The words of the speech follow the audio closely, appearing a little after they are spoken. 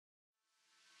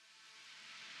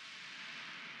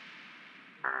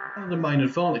One of the main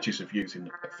advantages of using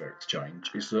the Betfair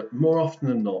Exchange is that more often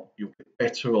than not, you'll get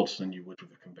better odds than you would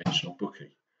with a conventional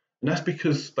bookie. And that's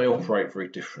because they operate very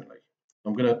differently.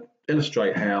 I'm going to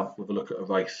illustrate how with a look at a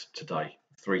race today,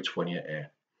 320 at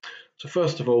air. So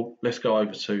first of all, let's go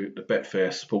over to the Betfair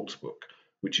Sportsbook,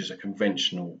 which is a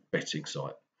conventional betting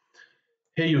site.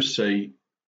 Here you'll see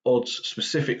odds,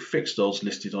 specific fixed odds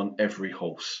listed on every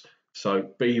horse. So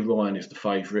B Ryan is the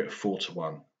favourite at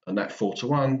 4-1, and that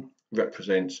 4-1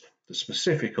 represents the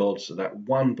specific odds that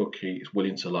one bookie is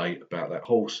willing to lay about that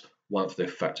horse once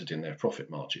they've factored in their profit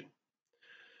margin.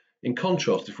 In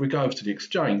contrast, if we go over to the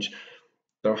exchange,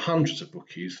 there are hundreds of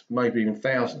bookies, maybe even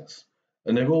thousands,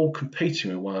 and they're all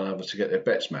competing with one another to get their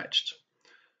bets matched.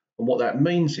 And what that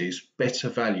means is better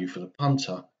value for the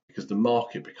punter because the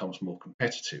market becomes more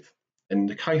competitive. And in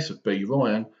the case of B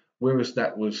Ryan, whereas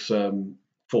that was 4-1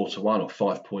 or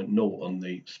 5.0 on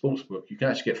the sportsbook, you can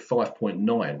actually get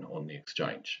 5.9 on the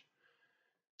exchange.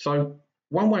 So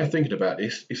one way of thinking about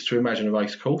this is to imagine a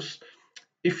race course.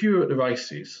 If you're at the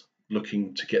races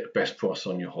looking to get the best price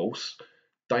on your horse,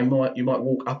 you might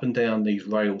walk up and down these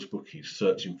rails bookies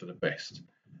searching for the best.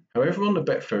 However, on the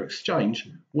Betfair Exchange,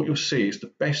 what you'll see is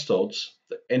the best odds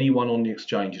that anyone on the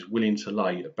exchange is willing to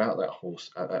lay about that horse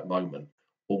at that moment,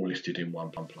 all listed in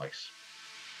one place.